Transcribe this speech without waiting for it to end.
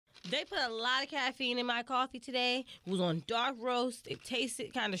They put a lot of caffeine in my coffee today. It was on dark roast. It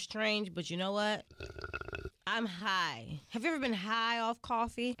tasted kind of strange, but you know what? I'm high. Have you ever been high off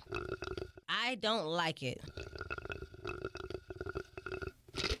coffee? I don't like it.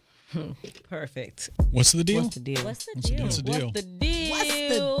 Perfect. What's the deal? What's the deal? What's the deal? What's the deal? What's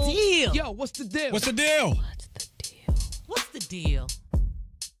the deal? Yo, what's the deal? What's the deal? What's the deal?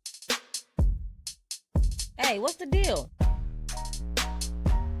 Hey, what's the deal?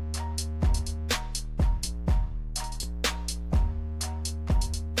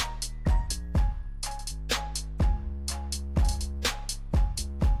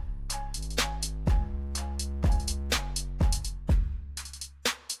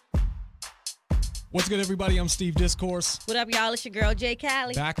 What's good, everybody? I'm Steve Discourse. What up, y'all? It's your girl,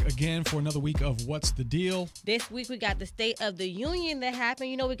 JayCalli. Back again for another week of What's the Deal? This week, we got the State of the Union that happened.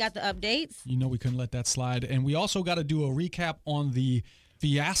 You know, we got the updates. You know we couldn't let that slide. And we also got to do a recap on the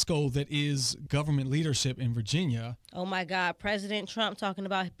fiasco that is government leadership in Virginia. Oh, my God. President Trump talking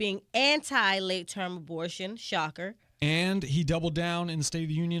about being anti-late-term abortion. Shocker. And he doubled down in the State of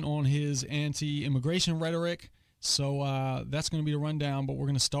the Union on his anti-immigration rhetoric. So that's going to be the rundown, but we're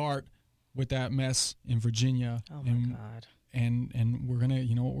going to start with that mess in Virginia. Oh, my God. And we're going to,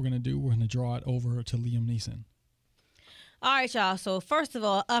 you know what we're going to do? We're going to draw it over to Liam Neeson. All right, y'all. So, first of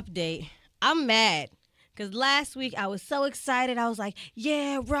all, update. I'm mad because last week I was so excited. I was like,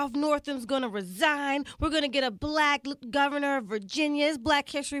 yeah, Ralph Northam's going to resign. We're going to get a black governor of Virginia. It's Black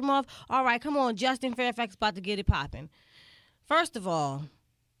History Month. All right, come on. Justin Fairfax about to get it popping. First of all,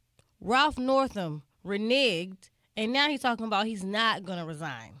 Ralph Northam reneged, and now he's talking about he's not going to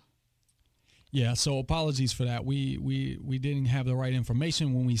resign. Yeah, so apologies for that. We didn't have the right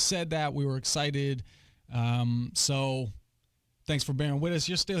information when we said that. We were excited. So thanks for bearing with us.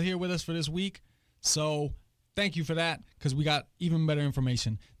 You're still here with us for this week. So thank you for that, because we got even better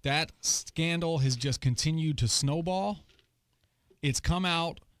information. That scandal has just continued to snowball. It's come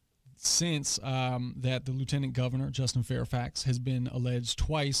out since that the Lieutenant Governor, Justin Fairfax, has been alleged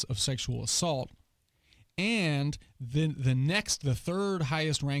twice of sexual assault. And the third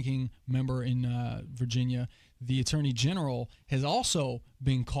highest ranking member in Virginia, the Attorney General, has also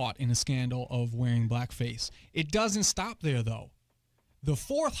been caught in a scandal of wearing blackface. It doesn't stop there, though. The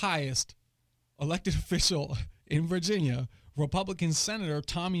fourth highest elected official in Virginia, Republican Senator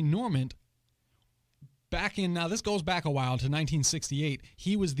Tommy Normant, now this goes back a while to 1968.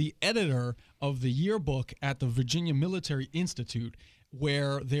 He was the editor of the yearbook at the Virginia Military Institute,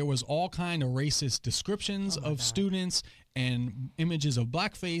 where there was all kind of racist descriptions of students and images of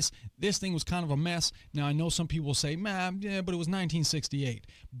blackface. This thing was kind of a mess. Now, I know some people say, man, yeah, but it was 1968.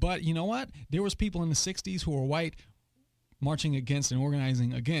 But you know what? There was people in the 60s who were white marching against and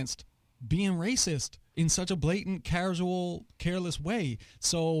organizing against being racist in such a blatant, casual, careless way.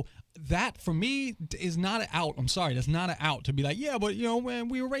 So that, for me, is not an out. I'm sorry, that's not an out to be like, yeah, but, you know, man,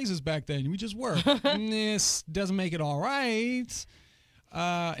 we were racist back then. We just were. This doesn't make it all right.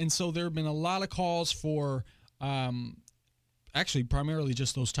 And so there have been a lot of calls for actually primarily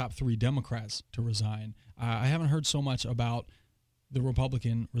just those top three Democrats to resign. I haven't heard so much about the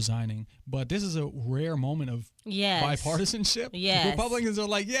Republican resigning, but this is a rare moment of bipartisanship. Yes. Republicans are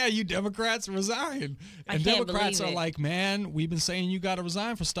like, yeah, you Democrats resign. And Democrats are like, man, we've been saying you got to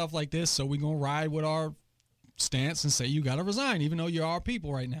resign for stuff like this, so we're going to ride with our stance and say you got to resign, even though you're our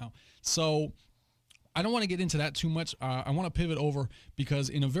people right now. So I don't want to get into that too much. I want to pivot over because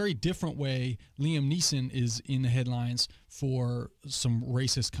in a very different way, Liam Neeson is in the headlines for some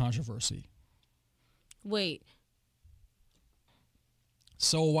racist controversy. Wait.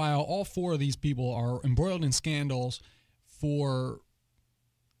 So while all four of these people are embroiled in scandals for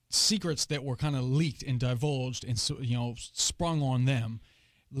secrets that were kind of leaked and divulged and, you know, sprung on them,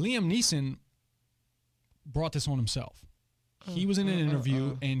 Liam Neeson brought this on himself. He was in an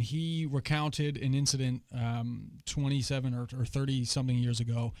interview, and he recounted an incident 27 or 30-something years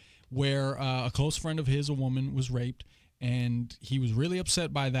ago where a close friend of his, a woman, was raped, and he was really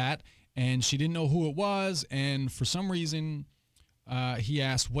upset by that, and she didn't know who it was, and for some reason he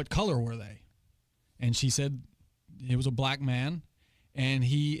asked, what color were they? And she said it was a black man, and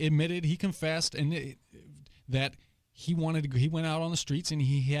he admitted, he confessed, and that he went out on the streets, and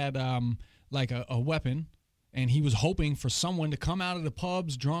he had like a weapon, and he was hoping for someone to come out of the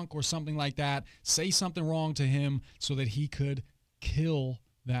pubs drunk or something like that, say something wrong to him so that he could kill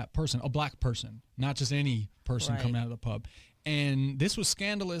that person, a black person, not just any person coming out of the pub. And this was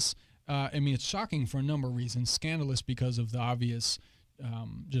scandalous. I mean, it's shocking for a number of reasons. Scandalous because of the obvious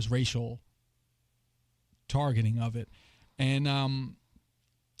just racial targeting of it. And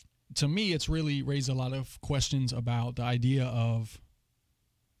to me, it's really raised a lot of questions about the idea of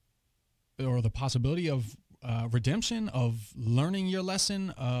or the possibility of redemption, of learning your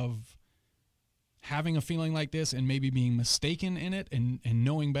lesson, of having a feeling like this and maybe being mistaken in it and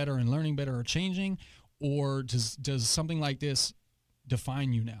knowing better and learning better or changing? Or does something like this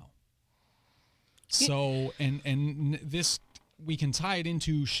define you now? So, and this, we can tie it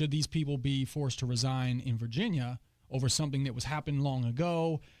into, should these people be forced to resign in Virginia over something that was happened long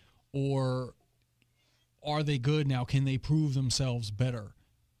ago, or are they good now? Can they prove themselves better?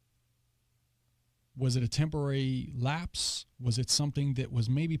 Was it a temporary lapse? Was it something that was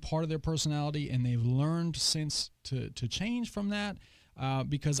maybe part of their personality and they've learned since to change from that?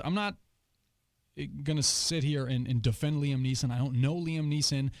 Because I'm not going to sit here and defend Liam Neeson. I don't know Liam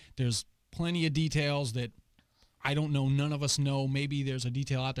Neeson. There's plenty of details that I don't know. None of us know. Maybe there's a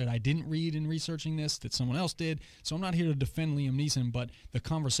detail out there that I didn't read in researching this that someone else did. So I'm not here to defend Liam Neeson, but the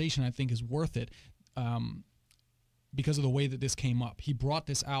conversation I think is worth it because of the way that this came up. He brought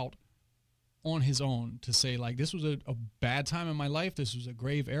this out on his own to say, like, this was a bad time in my life. This was a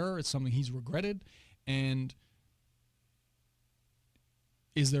grave error. It's something he's regretted. And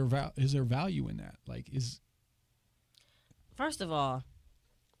is there value in that? Like, First of all,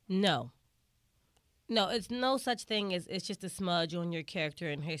 no. No, it's no such thing as it's just a smudge on your character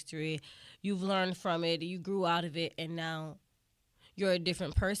and history. You've learned from it. You grew out of it. And now you're a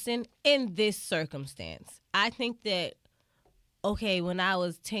different person in this circumstance. I think that, okay, when I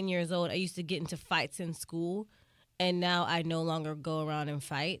was 10 years old, I used to get into fights in school, and now I no longer go around and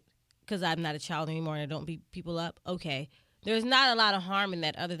fight because I'm not a child anymore and I don't beat people up. Okay, there's not a lot of harm in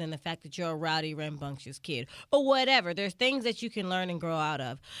that other than the fact that you're a rowdy, rambunctious kid or whatever. There's things that you can learn and grow out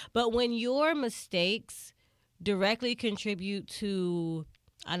of. But when your mistakes directly contribute to,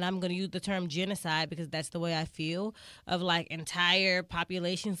 and I'm going to use the term genocide because that's the way I feel, of like entire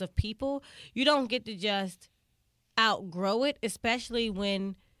populations of people, you don't get to just outgrow it, especially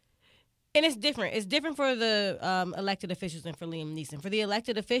when, and it's different. It's different for the elected officials and for Liam Neeson. For the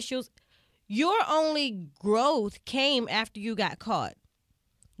elected officials, your only growth came after you got caught.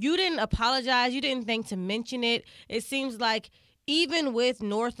 You didn't apologize. You didn't think to mention it. It seems like even with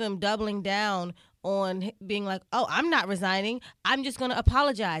Northam doubling down on being like, oh, I'm not resigning, I'm just going to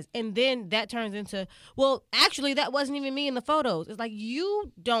apologize. And then that turns into, well, actually, that wasn't even me in the photos. It's like,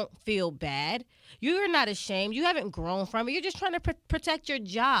 you don't feel bad. You're not ashamed. You haven't grown from it. You're just trying to protect your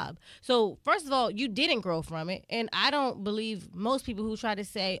job. So, first of all, you didn't grow from it. And I don't believe most people who try to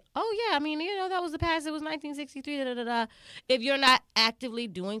say, oh, yeah, I mean, you know, that was the past. It was 1963, da-da-da-da. If you're not actively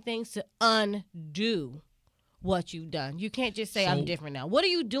doing things to undo what you've done. You can't just say, I'm different now. What are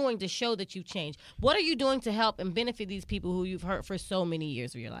you doing to show that you've changed? What are you doing to help and benefit these people who you've hurt for so many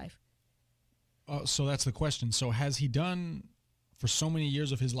years of your life? So that's the question. So has he done, for so many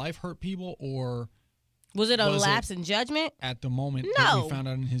years of his life, hurt people, or was it a lapse in judgment? At the moment No. that we found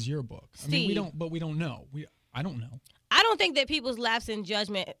out in his yearbook. Steve, I mean, we don't know. I don't know. I don't think that people's lapse in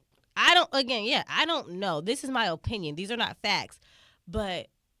judgment, I don't know. This is my opinion. These are not facts. But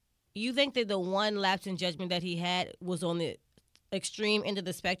you think that the one lapse in judgment that he had was on the extreme end of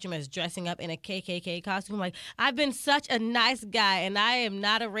the spectrum as dressing up in a KKK costume? Like, I've been such a nice guy and I am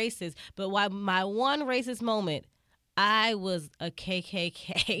not a racist, but why my one racist moment, I was a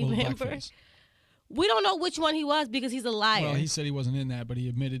KKK member. Blackface. We don't know which one he was because he's a liar. Well, he said he wasn't in that, but he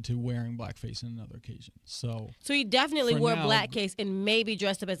admitted to wearing blackface on another occasion. So he definitely wore now, blackface and maybe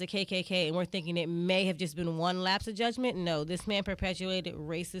dressed up as a KKK, and we're thinking it may have just been one lapse of judgment. No, this man perpetuated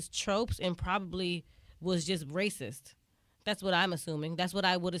racist tropes and probably was just racist. That's what I'm assuming. That's what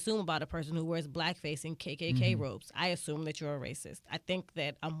I would assume about a person who wears blackface and KKK robes. I assume that you're a racist. I think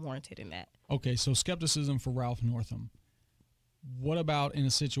that I'm warranted in that. Okay, so skepticism for Ralph Northam. What about in a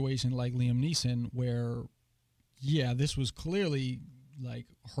situation like Liam Neeson where, yeah, this was clearly, like,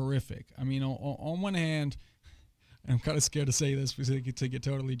 horrific? I mean, on one hand, I'm kind of scared to say this because it could get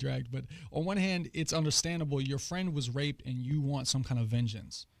totally dragged, but on one hand, it's understandable. Your friend was raped and you want some kind of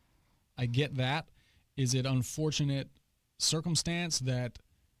vengeance. I get that. Is it unfortunate circumstance that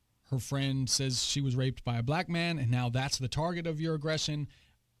her friend says she was raped by a black man and now that's the target of your aggression?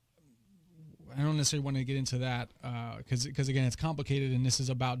 I don't necessarily want to get into that because again, it's complicated and this is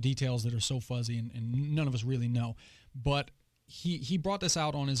about details that are so fuzzy and none of us really know. But he brought this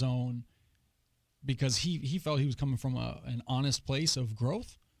out on his own because he felt he was coming from an honest place of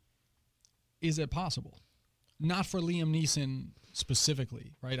growth. Is it possible? Not for Liam Neeson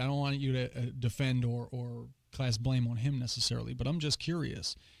specifically, right? I don't want you to defend or class blame on him necessarily, but I'm just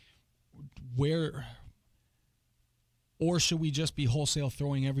curious where, or should we just be wholesale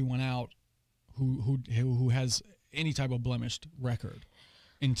throwing everyone out who has any type of blemished record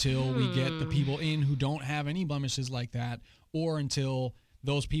until we get the people in who don't have any blemishes like that, or until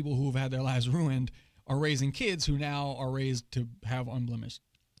those people who have had their lives ruined are raising kids who now are raised to have unblemished.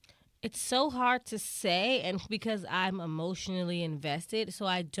 It's so hard to say, and because I'm emotionally invested, so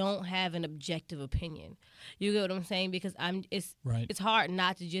I don't have an objective opinion. You get what I'm saying? Because it's hard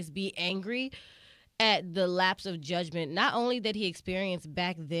not to just be angry at the lapse of judgment, not only that he experienced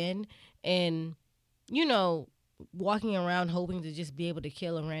back then, and walking around hoping to just be able to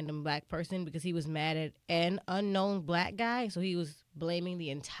kill a random black person because he was mad at an unknown black guy, so he was blaming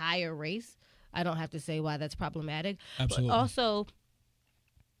the entire race. I don't have to say why that's problematic. Absolutely. But also,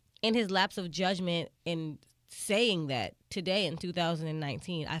 in his lapse of judgment in saying that today in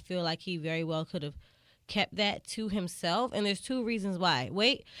 2019, I feel like he very well could have kept that to himself. And there's two reasons why.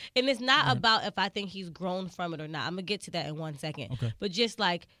 And it's not about if I think he's grown from it or not. I'm going to get to that in 1 second. Okay. But just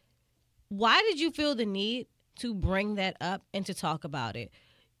like, why did you feel the need to bring that up and to talk about it?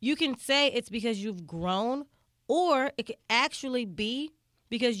 You can say it's because you've grown, or it could actually be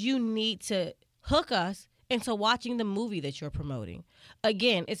because you need to hook us into watching the movie that you're promoting.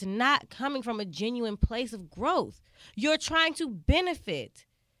 Again, it's not coming from a genuine place of growth. You're trying to benefit.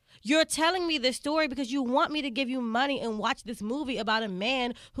 You're telling me this story because you want me to give you money and watch this movie about a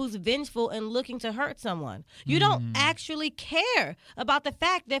man who's vengeful and looking to hurt someone. You don't actually care about the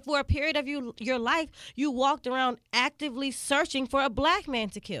fact that for a period of your life, you walked around actively searching for a black man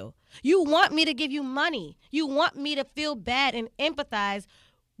to kill. You want me to give you money. You want me to feel bad and empathize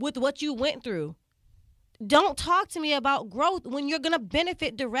with what you went through. Don't talk to me about growth when you're going to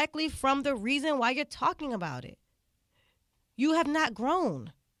benefit directly from the reason why you're talking about it. You have not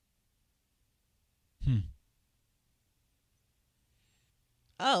grown.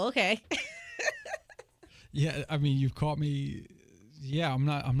 Oh, okay. Yeah, I mean, you've caught me. Yeah,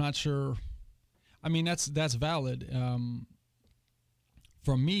 I'm not sure. I mean, that's valid.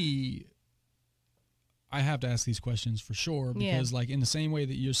 For me, I have to ask these questions for sure because, like, in the same way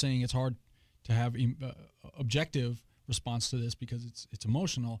that you're saying it's hard to have objective response to this because it's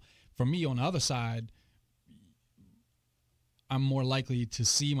emotional. For me, on the other side, I'm more likely to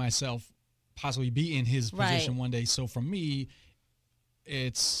see myself possibly be in his position one day. So for me,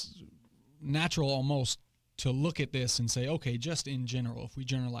 it's natural almost to look at this and say, okay, just in general, if we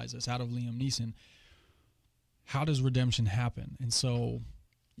generalize this out of Liam Neeson, how does redemption happen? And so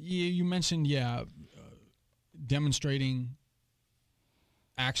you mentioned, demonstrating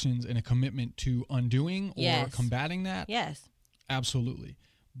actions and a commitment to undoing or combating that. Yes. Absolutely.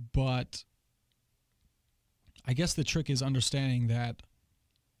 But I guess the trick is understanding that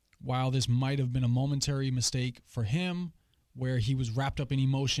while this might have been a momentary mistake for him, where he was wrapped up in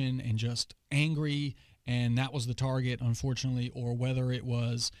emotion and just angry, and that was the target, unfortunately, or whether it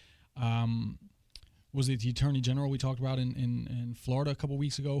was it the Attorney General we talked about in Florida a couple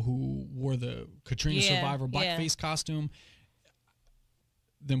weeks ago who wore the Katrina survivor blackface costume.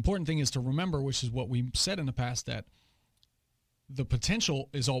 The important thing is to remember, which is what we said in the past, that the potential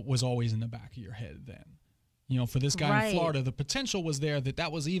was always in the back of your head then. For this guy in Florida, the potential was there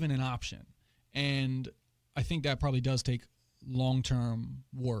that was even an option. And I think that probably does take long-term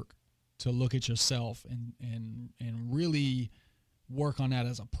work to look at yourself and really work on that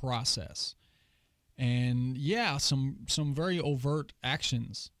as a process. And some very overt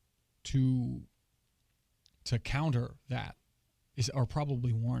actions to counter that are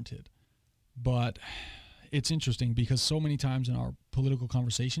probably warranted. But it's interesting because so many times in our political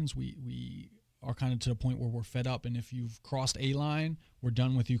conversations, we are kind of to the point where we're fed up, and if you've crossed a line, we're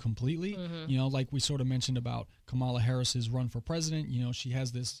done with you completely. Like we sort of mentioned about Kamala Harris's run for president. She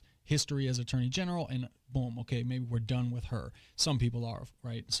has this history as Attorney General, and boom, okay, maybe we're done with her. Some people are,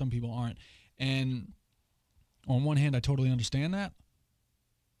 right? Some people aren't. And on one hand, I totally understand that.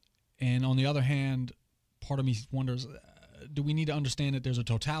 And on the other hand, part of me wonders, do we need to understand that there's a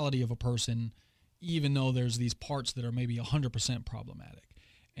totality of a person, even though there's these parts that are maybe 100% problematic?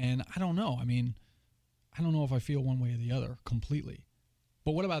 And I don't know. I mean, I don't know if I feel one way or the other completely.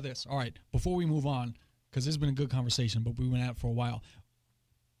 But what about this? All right, before we move on, because this has been a good conversation, but we went at it for a while.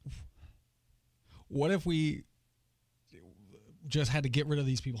 What if we just had to get rid of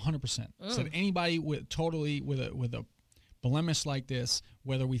these people 100%? So that anybody with a blemish like this,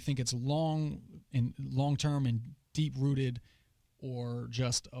 whether we think it's long-term and deep-rooted or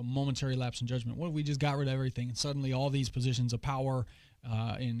just a momentary lapse in judgment, what if we just got rid of everything and suddenly all these positions of power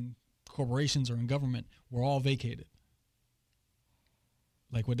in corporations or in government were all vacated?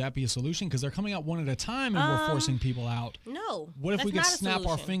 Like, would that be a solution? Because they're coming out one at a time and we're forcing people out. No. What if we could snap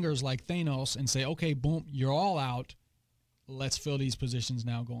our fingers like Thanos and say, okay, boom, you're all out. Let's fill these positions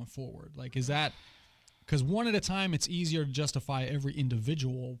now going forward. Like, is that, because one at a time, it's easier to justify every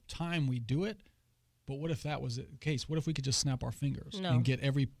individual time we do it. But what if that was the case? What if we could just snap our fingers No. and get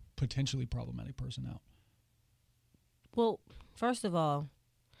every potentially problematic person out? Well, first of all,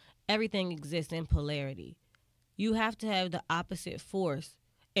 everything exists in polarity. You have to have the opposite force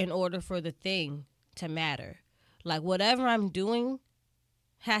in order for the thing to matter. Like, whatever I'm doing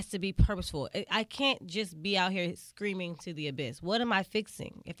has to be purposeful. I can't just be out here screaming to the abyss. What am I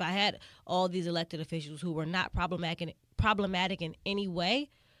fixing? If I had all these elected officials who were not problematic in any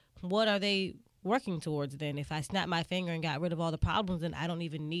way, what are they working towards then? If I snap my finger and got rid of all the problems, then I don't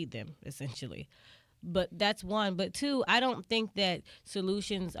even need them, essentially. But that's one. But two, I don't think that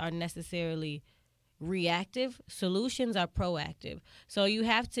solutions are necessarily reactive. Solutions are proactive. So you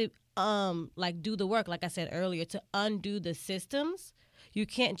have to do the work, like I said earlier, to undo the systems. You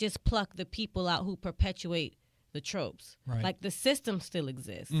can't just pluck the people out who perpetuate the tropes. Right. Like, the system still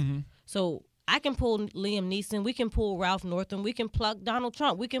exists. Mm-hmm. So I can pull Liam Neeson. We can pull Ralph Northam. We can pluck Donald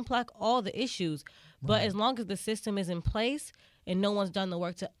Trump. We can pluck all the issues. But Right. as long as the system is in place and no one's done the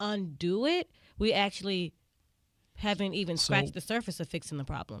work to undo it, we actually haven't even scratched the surface of fixing the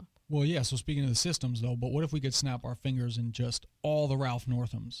problem. Well, yeah, so speaking of the systems, though, but what if we could snap our fingers and just all the Ralph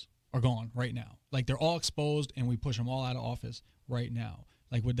Northams are gone right now? Like, they're all exposed and we push them all out of office right now.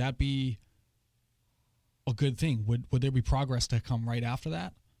 Like, would that be a good thing? Would there be progress to come right after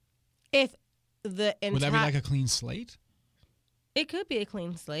that? If the entire... Would that be like a clean slate? It could be a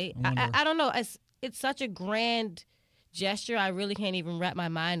clean slate. I wonder. I don't know. It's such a grand gesture. I really can't even wrap my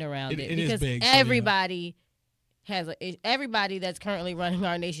mind around it. It because is big. So, yeah. everybody that's currently running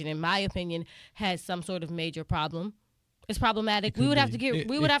our nation, in my opinion, has some sort of major problem. It's problematic. We would have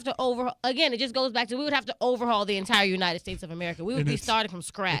to again, it just goes back to, we would have to overhaul the entire United States of America. We would be starting from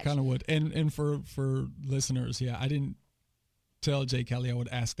scratch. It kind of would. And for listeners, yeah, I didn't tell JayCalli I would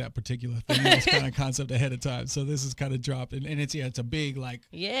ask that particular thing, this kind of concept ahead of time. So this is kind of dropped. And it's a big,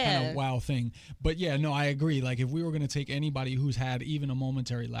 kind of wow thing. But yeah, no, I agree. Like, if we were going to take anybody who's had even a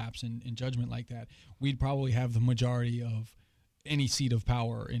momentary lapse in judgment like that, we'd probably have the majority of any seat of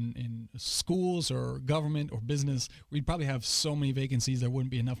power in schools or government or business. We'd probably have so many vacancies there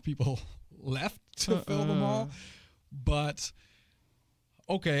wouldn't be enough people left to fill them all. But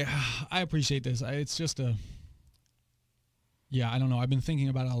okay, I appreciate this. It's just I don't know. I've been thinking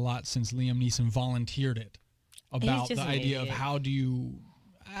about it a lot since Liam Neeson volunteered it, about the idea of how do you.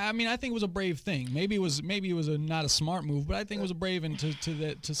 I mean, I think it was a brave thing. Maybe it was not a smart move, but I think it was a brave and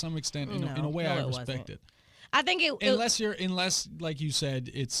to some extent in a way I respect it. I think unless like you said,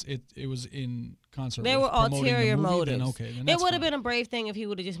 it was in concert. There were ulterior motives. Then okay, then it would have been a brave thing if he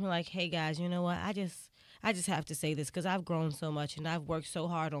would have just been like, "Hey guys, you know what? I just have to say this because I've grown so much and I've worked so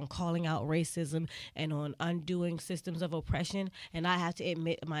hard on calling out racism and on undoing systems of oppression, and I have to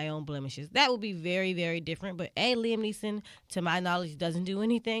admit my own blemishes." That would be very, very different. But Liam Neeson, to my knowledge, doesn't do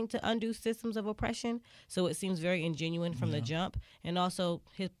anything to undo systems of oppression, so it seems very ingenuine from the jump. And also,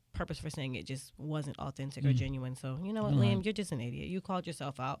 his purpose for saying it just wasn't authentic or genuine. So, you know what, Liam, you're just an idiot. You called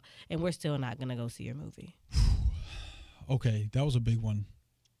yourself out, and we're still not going to go see your movie. Okay, that was a big one.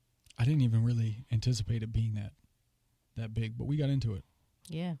 I didn't even really anticipate it being that big, but we got into it.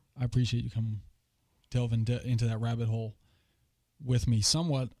 Yeah. I appreciate you coming delving into that rabbit hole with me,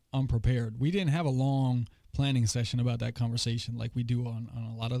 somewhat unprepared. We didn't have a long planning session about that conversation like we do on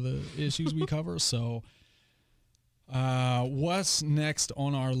a lot of the issues we cover. So what's next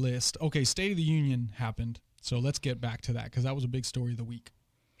on our list? Okay, State of the Union happened, so let's get back to that because that was a big story of the week.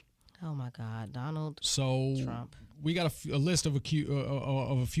 Oh my God, Donald Trump. We got a list of a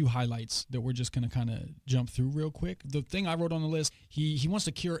few highlights that we're just going to kind of jump through real quick. The thing I wrote on the list, he wants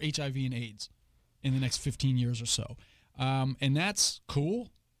to cure HIV and AIDS in the next 15 years or so. And that's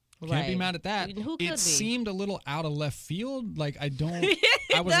cool. Can't be mad at that. Who could it be? Seemed a little out of left field. Like, I don't.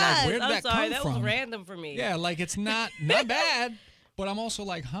 I was does. like, where did that come that from? Was random for me. Yeah, like, it's not bad, but I'm also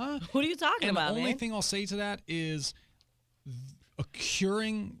like, huh? What are you talking about, And the only man? thing I'll say to that is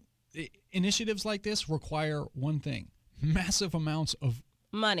curing initiatives like this require one thing: massive amounts of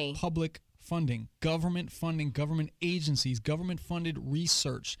money, public funding, government agencies, government-funded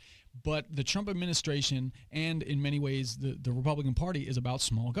research. But the Trump administration and, in many ways, the Republican Party is about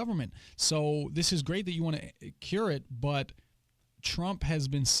small government. So this is great that you want to cure it, but Trump has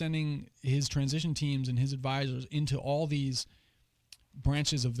been sending his transition teams and his advisors into all these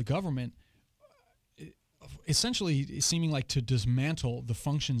branches of the government, essentially seeming like to dismantle the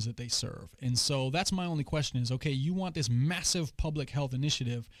functions that they serve. And so that's my only question is, okay, you want this massive public health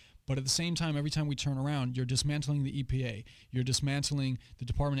initiative, but at the same time, every time we turn around, you're dismantling the EPA, you're dismantling the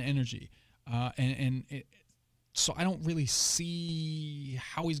Department of Energy. So I don't really see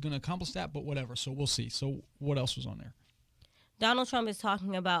how he's going to accomplish that, but whatever. So we'll see. So what else was on there? Donald Trump is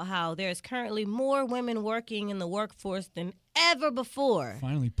talking about how there's currently more women working in the workforce than ever before.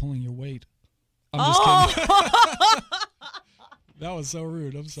 Finally pulling your weight. I'm just kidding. That was so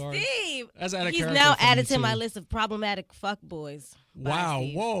rude. I'm sorry. Steve! That's out of He's character now for me, added to too. my list of problematic fuckboys. Wow.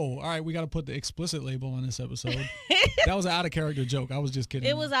 Whoa. All right, we got to put the explicit label on this episode. That was an out of character joke. I was just kidding.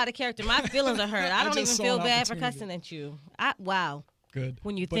 It was out of character. My feelings are hurt. I don't even just saw feel an bad for opportunity. cussing at you. Wow. Good.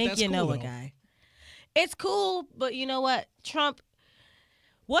 When you But think that's you know cool, a though. guy. It's cool, but you know what? Trump,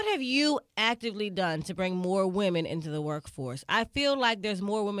 what have you actively done to bring more women into the workforce? I feel like there's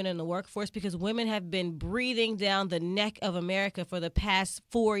more women in the workforce because women have been breathing down the neck of America for the past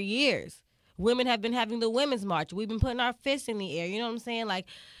 4 years. Women have been having the Women's March. We've been putting our fists in the air. You know what I'm saying? Like,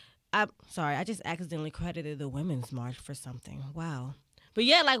 I'm sorry, I just accidentally credited the Women's March for something. Wow. But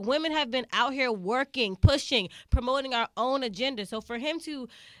yeah, like women have been out here working, pushing, promoting our own agenda. So for him to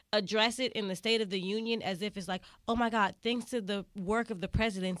address it in the State of the Union as if it's like, oh my God, thanks to the work of the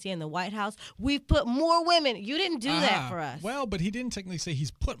presidency and the White House, we've put more women. You didn't do that for us. Well, but he didn't technically say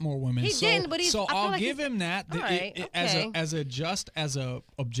he's put more women. He didn't, but he's. So I feel I'll like give him that. All right, okay. As a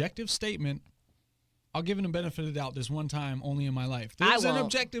objective statement. I'll give him the benefit of the doubt this one time only in my life. There's an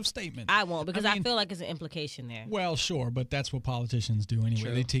objective statement. I won't because I feel like there's an implication there. Well, sure, but that's what politicians do anyway.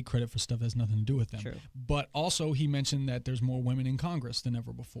 True. They take credit for stuff that has nothing to do with them. True. But also he mentioned that there's more women in Congress than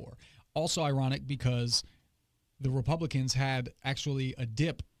ever before. Also ironic because the Republicans had actually a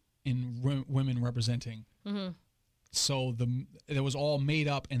dip in women representing. Mm-hmm. So it was all made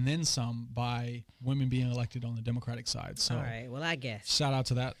up and then some by women being elected on the Democratic side. So all right, well, I guess. Shout out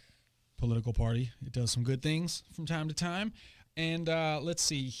to that political party. It does some good things from time to time. And let's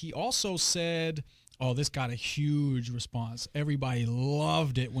see. He also said, oh, this got a huge response. Everybody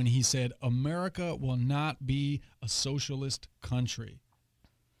loved it when he said, America will not be a socialist country.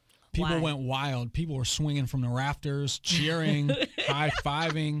 People went wild. People were swinging from the rafters, cheering,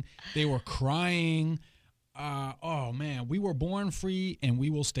 high-fiving. They were crying. Oh, man, we were born free and we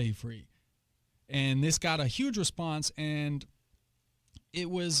will stay free. And this got a huge response, and it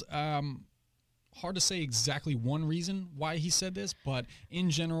was hard to say exactly one reason why he said this, but in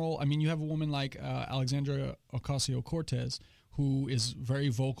general, I mean, you have a woman like Alexandria Ocasio-Cortez who is very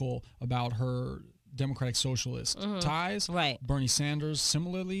vocal about her Democratic Socialist ties. Right. Bernie Sanders,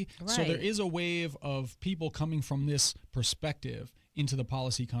 similarly. Right. So there is a wave of people coming from this perspective into the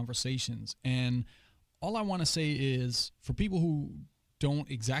policy conversations. And all I want to say is, for people who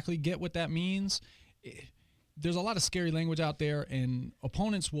don't exactly get what that means, there's a lot of scary language out there, and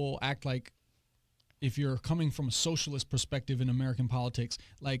opponents will act like, if you're coming from a socialist perspective in American politics,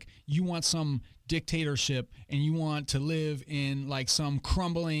 like you want some dictatorship and you want to live in like some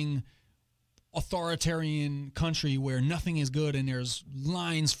crumbling authoritarian country where nothing is good and there's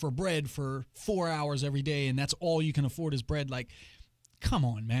lines for bread for 4 hours every day and that's all you can afford is bread. Like, come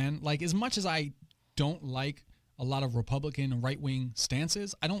on, man. Like, as much as I don't like a lot of Republican and right-wing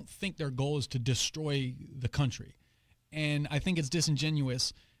stances, I don't think their goal is to destroy the country. And I think it's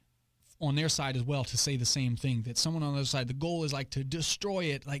disingenuous on their side as well to say the same thing, that someone on the other side, the goal is like to destroy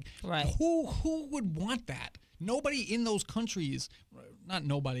it. Like, right. Who would want that? Nobody in those countries, not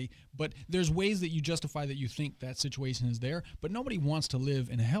nobody, but there's ways that you justify that you think that situation is there, but nobody wants to live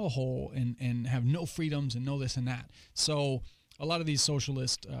in a hellhole and have no freedoms and no this and that. So a lot of these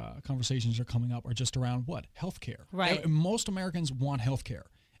socialist conversations are coming up are just around what? Healthcare. Right. Most Americans want healthcare.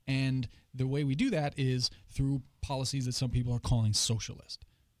 And the way we do that is through policies that some people are calling socialist.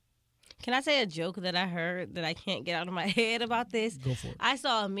 Can I say a joke that I heard that I can't get out of my head about this? Go for it. I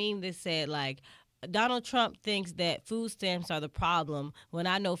saw a meme that said, like, Donald Trump thinks that food stamps are the problem when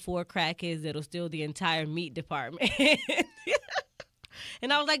I know 4 crackheads that'll steal the entire meat department.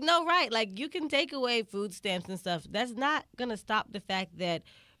 And I was like, no, right. Like, you can take away food stamps and stuff. That's not going to stop the fact that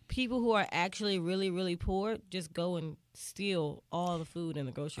people who are actually really, really poor just go and steal all the food in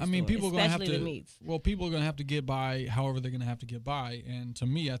the grocery store. I mean, people are going to have especially the meats. Well, people are going to have to get by however they're going to have to get by. And to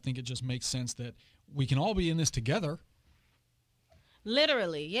me, I think it just makes sense that we can all be in this together.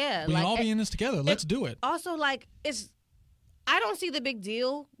 Literally, yeah. We can all be in this together. Let's do it. Also, like, I don't see the big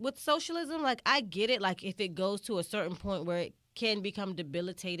deal with socialism. Like, I get it. Like, if it goes to a certain point where it can become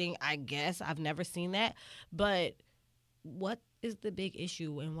debilitating, I guess. I've never seen that. But what is the big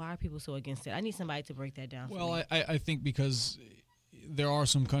issue and why are people so against it? I need somebody to break that down for me. Well, I think because there are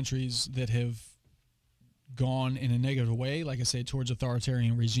some countries that have gone in a negative way, like I said, towards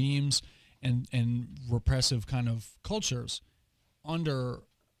authoritarian regimes and repressive kind of cultures under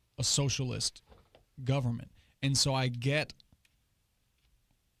a socialist government. And so I get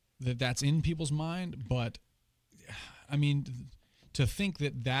that that's in people's mind, but I mean, to think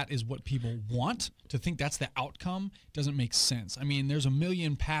that that is what people want, to think that's the outcome, doesn't make sense. I mean, there's a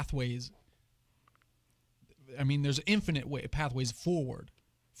million pathways. I mean, there's infinite pathways forward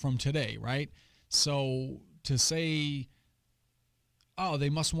from today, right? So to say, oh, they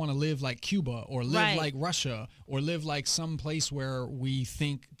must want to live like Cuba or live like Russia or live like some place where we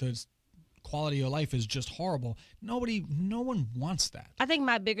think the quality of life is just horrible. No one wants that. I think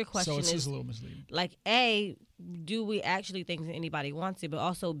my bigger question so it's is just a little misleading. Like, A, do we actually think that anybody wants it? But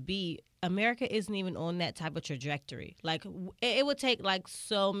also, B, America isn't even on that type of trajectory. Like, it would take like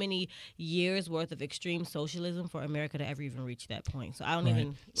so many years worth of extreme socialism for America to ever even reach that point. So I don't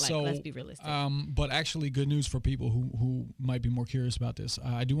even, let's be realistic. But actually, good news for people who might be more curious about this.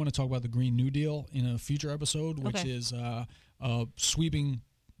 I do want to talk about the Green New Deal in a future episode, which is a sweeping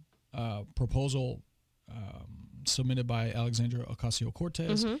proposal submitted by Alexandria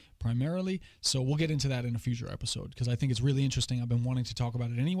Ocasio-Cortez primarily. So we'll get into that in a future episode because I think it's really interesting. I've been wanting to talk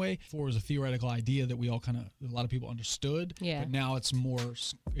about it anyway. Before it was a theoretical idea that we all a lot of people understood, but now it's more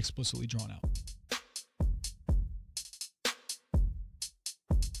explicitly drawn out.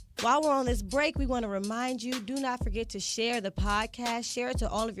 While we're on this break, we want to remind you, do not forget to share the podcast. Share it to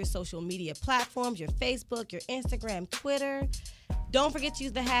all of your social media platforms, your Facebook, your Instagram, Twitter. Don't forget to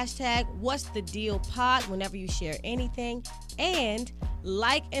use the hashtag #What'sTheDealPod whenever you share anything. And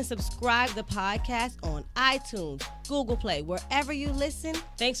like and subscribe the podcast on iTunes, Google Play, wherever you listen.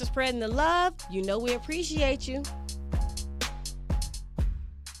 Thanks for spreading the love. You know we appreciate you.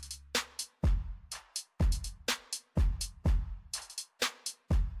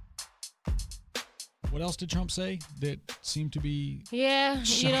 What else did Trump say that seemed to be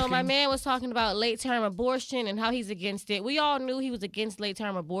shocking? My man was talking about late-term abortion and how he's against it. We all knew he was against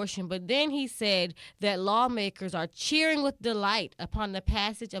late-term abortion, but then he said that lawmakers are cheering with delight upon the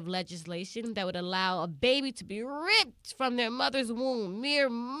passage of legislation that would allow a baby to be ripped from their mother's womb mere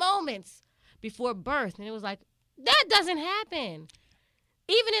moments before birth. And it was like, that doesn't happen.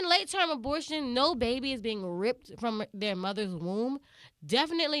 Even in late-term abortion, no baby is being ripped from their mother's womb.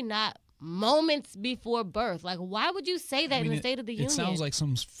 Definitely not moments before birth. Like, why would you say that in the State of the Union? It sounds like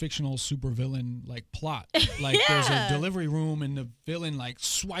some fictional supervillain plot. Like there's a delivery room and the villain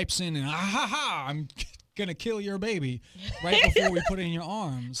swipes in and I'm gonna kill your baby right before we put it in your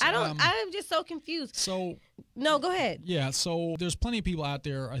arms. I'm just so confused. So no, go ahead. Yeah, so there's plenty of people out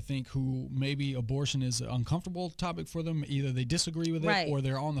there, I think, who maybe abortion is an uncomfortable topic for them. Either they disagree with it or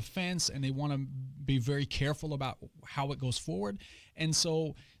they're on the fence and they want to be very careful about how it goes forward. And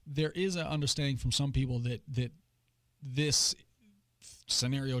so there is an understanding from some people that this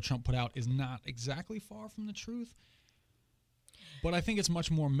scenario Trump put out is not exactly far from the truth. But I think it's much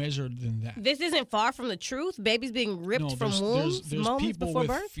more measured than that. This isn't far from the truth? Babies being ripped from wombs there's moments before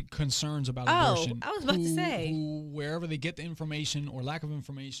birth? People with concerns about abortion. I was about to say. Who, wherever they get the information or lack of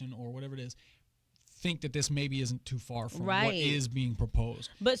information or whatever it is, think that this maybe isn't too far from what is being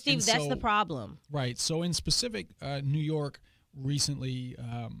proposed. But, Steve, that's the problem. Right. So, in specific, New York recently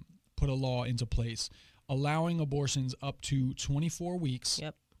put a law into place allowing abortions up to 24 weeks.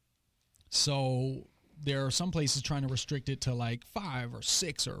 Yep. So there are some places trying to restrict it to 5 or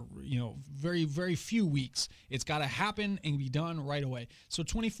 6 or very, very few weeks. It's got to happen and be done right away. So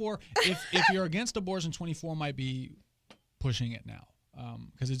 24, if you're against abortion, 24 might be pushing it now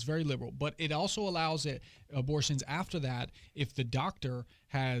because it's very liberal. But it also allows abortions after that if the doctor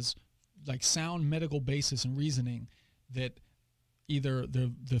has sound medical basis and reasoning that either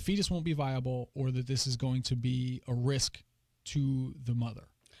the fetus won't be viable or that this is going to be a risk to the mother.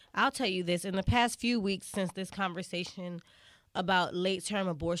 I'll tell you this. In the past few weeks since this conversation about late-term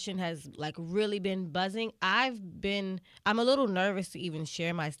abortion has really been buzzing, I'm a little nervous to even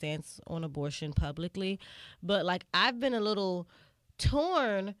share my stance on abortion publicly, but I've been a little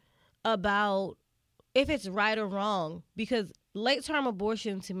torn about if it's right or wrong because late-term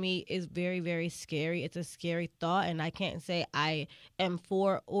abortion to me is very, very scary. It's a scary thought, and I can't say I am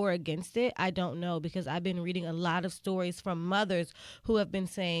for or against it. I don't know because I've been reading a lot of stories from mothers who have been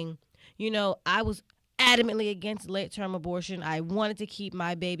saying, I was adamantly against late-term abortion. I wanted to keep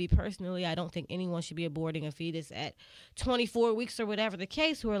my baby personally. I don't think anyone should be aborting a fetus at 24 weeks or whatever the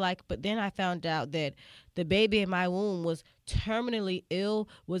case. Who are but then I found out that the baby in my womb was terminally ill,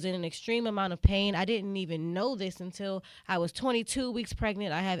 was in an extreme amount of pain. I didn't even know this until I was 22 weeks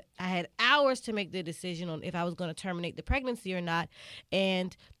pregnant. I had hours to make the decision on if I was going to terminate the pregnancy or not.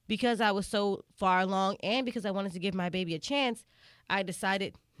 And because I was so far along and because I wanted to give my baby a chance, I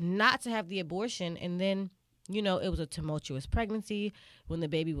decided not to have the abortion. And then, it was a tumultuous pregnancy. When the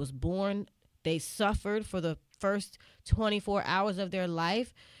baby was born, they suffered for the first 24 hours of their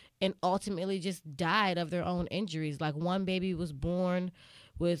life. and ultimately just died of their own injuries. Like one baby was born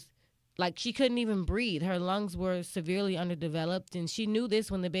with, like, she couldn't even breathe. Her lungs were severely underdeveloped, and she knew this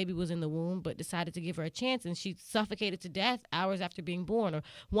when the baby was in the womb, but decided to give her a chance, and she suffocated to death hours after being born. Or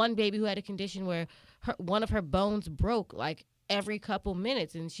one baby who had a condition where one of her bones broke, like, every couple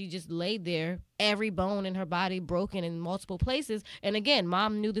minutes, and she just laid there, every bone in her body broken in multiple places. And again,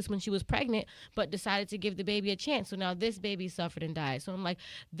 mom knew this when she was pregnant, but decided to give the baby a chance. So now this baby suffered and died. So I'm like,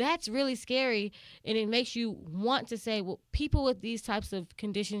 that's really scary, and it makes you want to say, well, people with these types of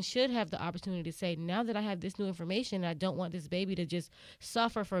conditions should have the opportunity to say, now that I have this new information, I don't want this baby to just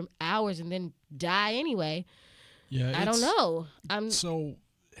suffer for hours and then die anyway. Yeah, I don't know. So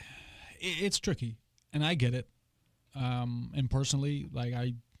it's tricky, and I get it. And personally, like,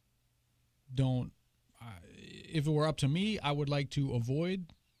 I don't, if it were up to me, I would like to avoid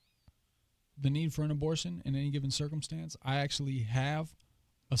the need for an abortion in any given circumstance. I actually have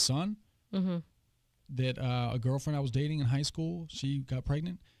a son that a girlfriend I was dating in high school, she got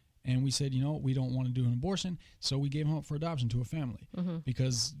pregnant, and we said, we don't want to do an abortion. So we gave him up for adoption to a family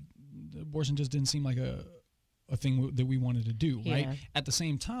because abortion just didn't seem like a thing that we wanted to do. Yeah. Right. At the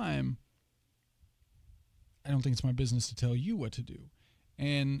same time, I don't think it's my business to tell you what to do.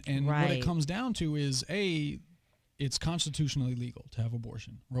 And Right. what it comes down to is, it's constitutionally legal to have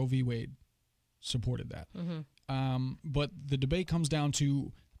abortion. Roe v. Wade supported that. But the debate comes down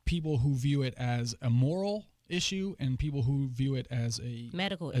to people who view it as a moral issue and people who view it as a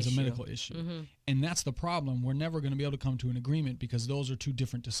medical issue. And that's the problem. We're never going to be able to come to an agreement because those are two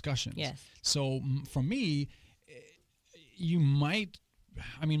different discussions. Yes. So for me, my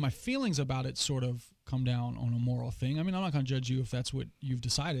feelings about it sort of come down on a moral thing. I mean, I'm not going to judge you if that's what you've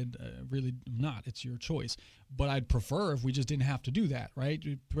decided. Really, I'm not. It's your choice. But I'd prefer if we just didn't have to do that, right?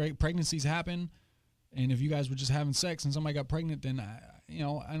 Pregnancies happen, and if you guys were just having sex and somebody got pregnant, then, I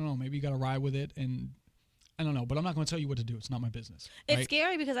don't know, maybe you got to ride with it, and I don't know. But I'm not going to tell you what to do. It's not my business. It's right?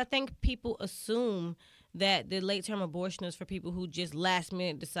 scary because I think people assume that the late-term abortion is for people who just last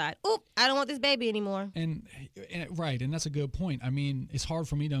minute decide, "Oop, I don't want this baby anymore." And right, and that's a good point. I mean, it's hard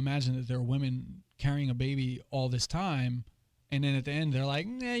for me to imagine that there are women carrying a baby all this time, and then at the end they're like,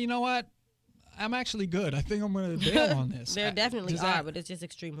 "Yeah, you know what? I'm actually good. I think I'm going to bail on this." There definitely are, but it's just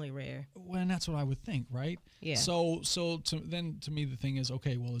extremely rare. Well, and that's what I would think, right? Yeah. So to me, the thing is,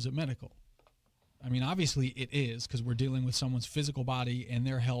 okay, well, is it medical? I mean, obviously it is, because we're dealing with someone's physical body and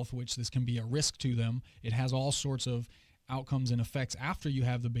their health, which this can be a risk to them. It has all sorts of outcomes and effects after you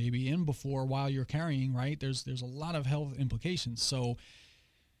have the baby and before, while you're carrying, right? There's a lot of health implications. So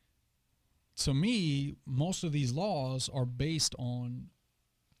to me, most of these laws are based on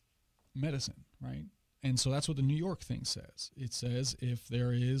medicine, right? And so that's what the New York thing says. It says if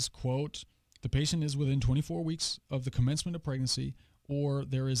there is, quote, the patient is within 24 weeks of the commencement of pregnancy, or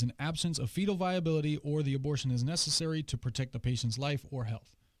there is an absence of fetal viability, or the abortion is necessary to protect the patient's life or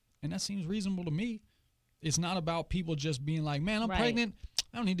health. And that seems reasonable to me. It's not about people just being like, man, I'm pregnant.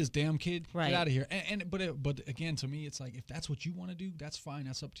 I don't need this damn kid. Right. Get out of here. But again, to me, it's like, if that's what you want to do, that's fine.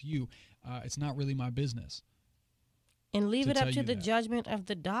 That's up to you. It's not really my business. And leave it up to the that. judgment of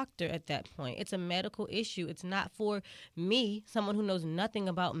the doctor at that point. It's a medical issue. It's not for me, someone who knows nothing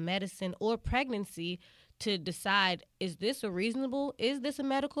about medicine or pregnancy, to decide, is this a reasonable, is this a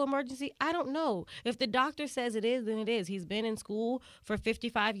medical emergency? I don't know. If the doctor says it is, then it is. He's been in school for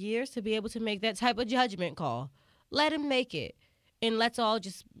 55 years to be able to make that type of judgment call. Let him make it. And let's all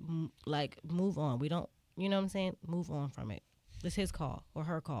just, move on. We don't, you know what I'm saying? Move on from it. It's his call or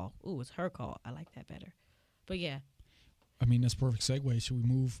her call. Ooh, it's her call. I like that better. But yeah. I mean, that's a perfect segue. Should we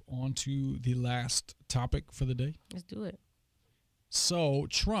move on to the last topic for the day? Let's do it. So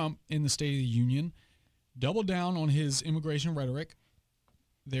Trump, in the State of the Union, doubled down on his immigration rhetoric.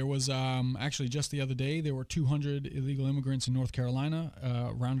 There was actually just the other day, there were 200 illegal immigrants in North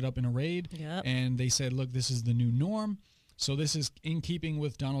Carolina rounded up in a raid. Yep. And they said, look, this is the new norm. So this is in keeping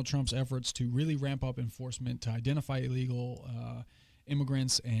with Donald Trump's efforts to really ramp up enforcement to identify illegal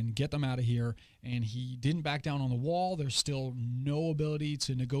immigrants and get them out of here. And he didn't back down on the wall. There's still no ability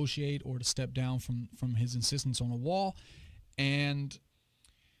to negotiate or to step down from his insistence on a wall. And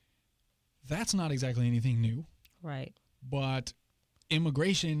that's not exactly anything new. Right. But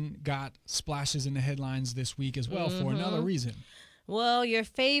immigration got splashes in the headlines this week as well for another reason. Well, your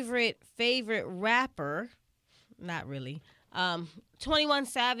favorite rapper, not really, 21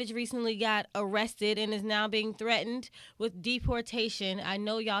 Savage recently got arrested and is now being threatened with deportation. I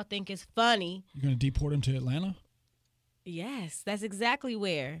know y'all think it's funny. You're going to deport him to Atlanta? Yes, that's exactly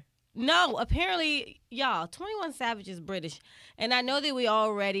where. No, apparently, y'all, 21 Savage is British. And I know that we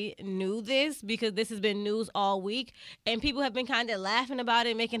already knew this because this has been news all week. And people have been kind of laughing about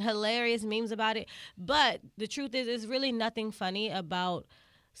it, making hilarious memes about it. But the truth is, there's really nothing funny about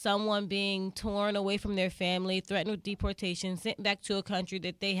someone being torn away from their family, threatened with deportation, sent back to a country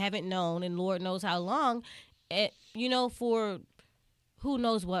that they haven't known and Lord knows how long, for who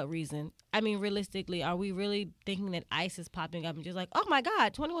knows what reason. I mean, realistically, are we really thinking that ICE is popping up and just like, oh my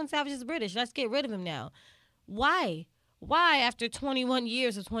God, 21 Savage is British, let's get rid of him now? Why? Why, after 21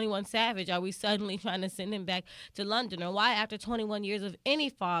 years of 21 Savage, are we suddenly trying to send him back to London? Or why, after 21 years of any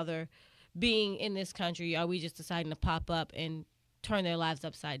father being in this country, are we just deciding to pop up and turn their lives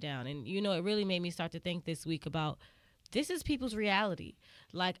upside down? And, it really made me start to think this week about this is people's reality.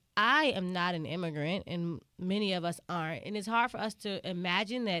 Like, I am not an immigrant, and many of us aren't. And it's hard for us to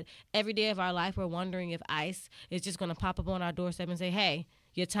imagine that every day of our life we're wondering if ICE is just going to pop up on our doorstep and say, hey,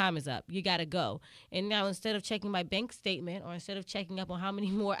 your time is up. You got to go. And now instead of checking my bank statement or instead of checking up on how many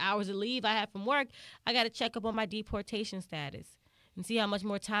more hours of leave I have from work, I got to check up on my deportation status and see how much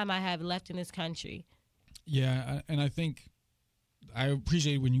more time I have left in this country. Yeah, and I think I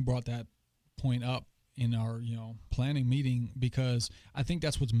appreciate when you brought that point up in our planning meeting, because I think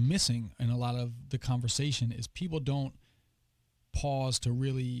that's what's missing in a lot of the conversation is people don't pause to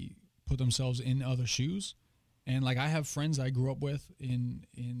really put themselves in other shoes. And like, I have friends I grew up with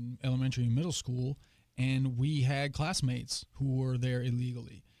in elementary and middle school, and we had classmates who were there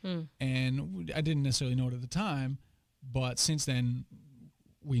illegally. And I didn't necessarily know it at the time, but since then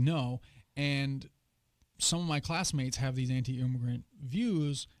we know. And some of my classmates have these anti-immigrant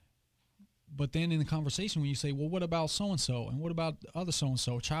views. But then in the conversation, when you say, well, what about so-and-so? And what about other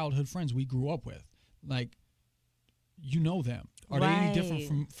so-and-so, childhood friends we grew up with? Like, them. Are they any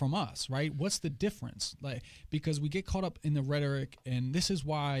different from us, right? What's the difference? Like, because we get caught up in the rhetoric, and this is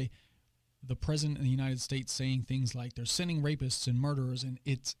why the president of the United States saying things like they're sending rapists and murderers, and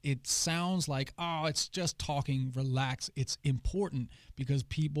it sounds like, oh, it's just talking, relax. It's important because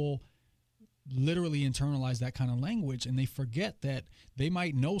people literally internalize that kind of language, and they forget that they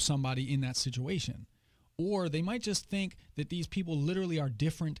might know somebody in that situation, or they might just think that these people literally are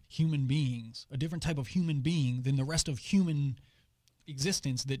different human beings, a different type of human being than the rest of human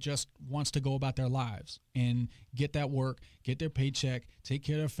existence that just wants to go about their lives and get that work, get their paycheck, take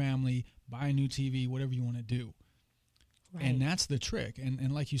care of their family, buy a new TV, whatever you want to do. Right. And that's the trick.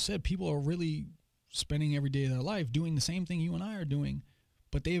 And like you said, people are really spending every day of their life doing the same thing you and I are doing,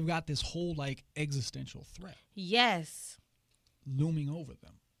 but they've got this whole like existential threat. Yes. Looming over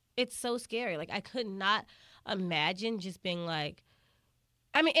them. It's so scary. Like, I could not imagine just being like,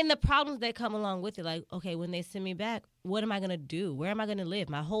 I mean, and the problems that come along with it. Like, okay, when they send me back, what am I going to do? Where am I going to live?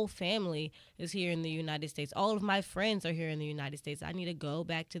 My whole family is here in the United States. All of my friends are here in the United States. I need to go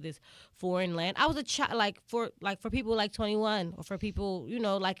back to this foreign land. I was a child, for people like 21, or for people,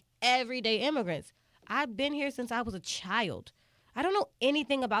 like everyday immigrants. I've been here since I was a child. I don't know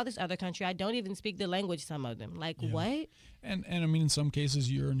anything about this other country. I don't even speak the language, some of them. Like, what? And I mean, in some cases,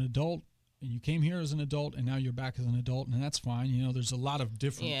 you're an adult, and you came here as an adult, and now you're back as an adult, and that's fine. There's a lot of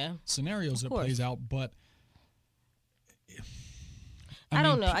different scenarios that plays out, but I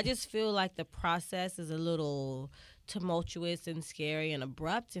don't know. I just feel like the process is a little tumultuous and scary and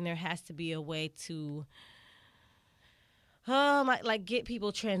abrupt, and there has to be a way to get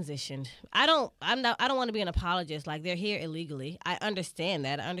people transitioned. I don't want to be an apologist. Like, they're here illegally. I understand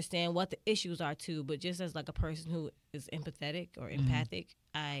that. I understand what the issues are too, but just as like a person who is empathetic or empathic,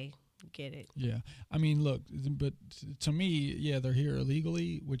 I get it. Yeah. I mean, look, but to me, they're here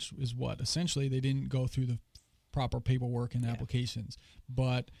illegally, which is what? Essentially, they didn't go through the proper paperwork and applications.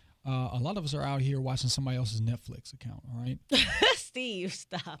 But a lot of us are out here watching somebody else's Netflix account, all right? Steve,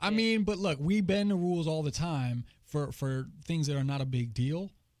 stop I mean, but look, we bend the rules all the time for things that are not a big deal,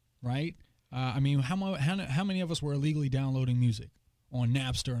 right? I mean, how many of us were illegally downloading music on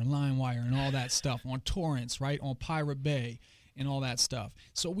Napster and LimeWire and all that stuff, on torrents, right, on Pirate Bay and all that stuff?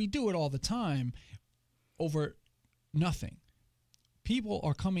 So we do it all the time over nothing. People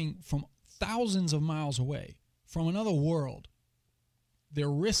are coming from thousands of miles away, from another world. They're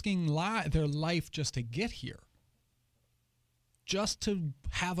risking their life just to get here, just to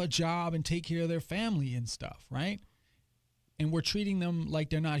have a job and take care of their family and stuff, right? And we're treating them like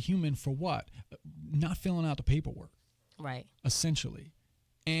they're not human for what? Not filling out the paperwork. Right. Essentially.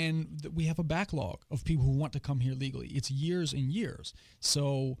 And we have a backlog of people who want to come here legally. It's years and years.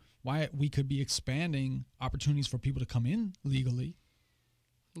 So why we could be expanding opportunities for people to come in legally.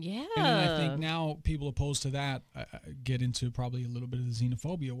 Yeah. And then I think now people opposed to that get into probably a little bit of the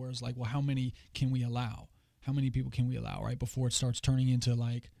xenophobia, where it's like, well, how many can we allow? How many people can we allow, right? Before it starts turning into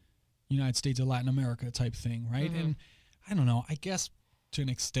like United States of Latin America type thing, right? And I don't know. I guess to an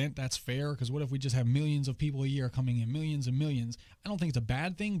extent that's fair, because what if we just have millions of people a year coming in, millions and millions? I don't think it's a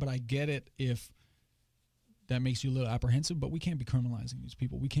bad thing, but I get it if that makes you a little apprehensive. But we can't be criminalizing these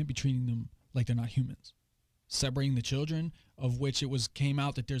people. We can't be treating them like they're not humans. Separating the children, of which came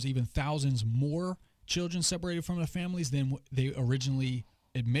out that there's even thousands more children separated from their families than they originally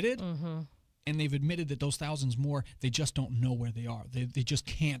admitted. And they've admitted that those thousands more, they just don't know where they are. They just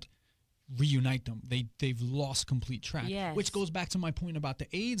can't reunite them. They've lost complete track. Yes. Which goes back to my point about the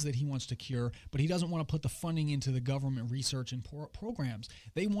AIDS that he wants to cure, but he doesn't want to put the funding into the government research and programs.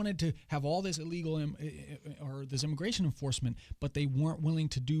 They wanted to have all this illegal or this immigration enforcement, but they weren't willing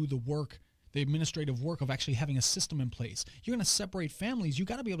to do the work, the administrative work of actually having a system in place. You're going to separate families. You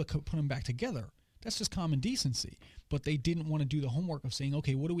got to be able to put them back together. That's just common decency. But they didn't want to do the homework of saying,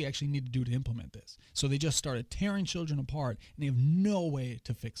 okay, what do we actually need to do to implement this? So they just started tearing children apart, and they have no way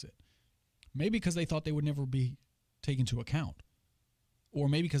to fix it. Maybe because they thought they would never be taken into account. Or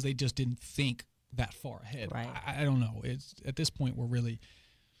maybe because they just didn't think that far ahead. Right. I don't know. It's at this point, we're really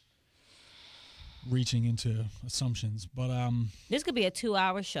reaching into assumptions. But this could be a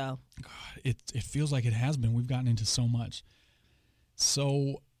 2-hour show. God, it feels like it has been. We've gotten into so much.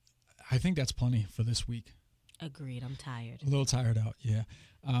 So I think that's plenty for this week. Agreed. I'm tired. A little tired out, yeah.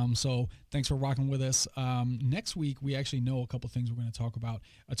 So thanks for rocking with us. Next week, we actually know a couple things we're going to talk about.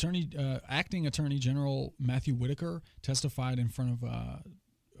 Acting Attorney General Matthew Whitaker testified in front of a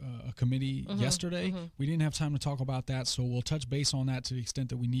committee yesterday. We didn't have time to talk about that, so we'll touch base on that to the extent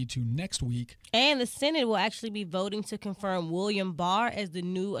that we need to next week. And the Senate will actually be voting to confirm William Barr as the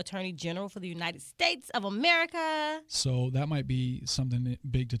new Attorney General for the United States of America. So that might be something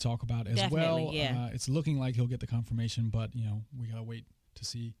big to talk about as Definitely, well. Yeah. It's looking like he'll get the confirmation, but we got to wait to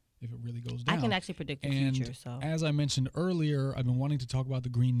see if it really goes down. I can actually predict the future. So as I mentioned earlier, I've been wanting to talk about the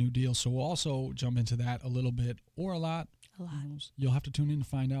Green New Deal, so we'll also jump into that a little bit or a lot. You'll have to tune in to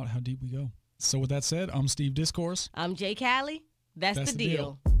find out how deep we go. So with that said, I'm Steve Discourse. I'm JayCalli. That's the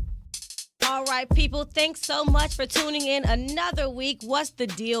deal. All right, people, thanks so much for tuning in another week. What's the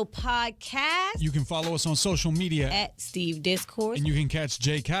Deal podcast? You can follow us on social media at Steve Discourse. And you can catch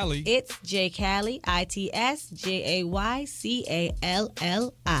JayCalli. It's JayCalli, ITSJAYCALLI.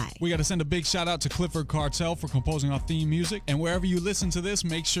 We got to send a big shout out to Clifford Cartel for composing our theme music. And wherever you listen to this,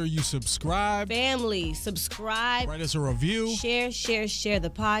 make sure you subscribe. Family, subscribe. Write us a review. Share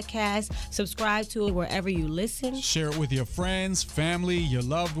the podcast. Subscribe to it wherever you listen. Share it with your friends, family, your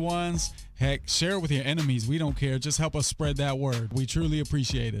loved ones. Heck, share it with your enemies. We don't care. Just help us spread that word. We truly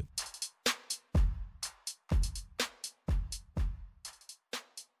appreciate it.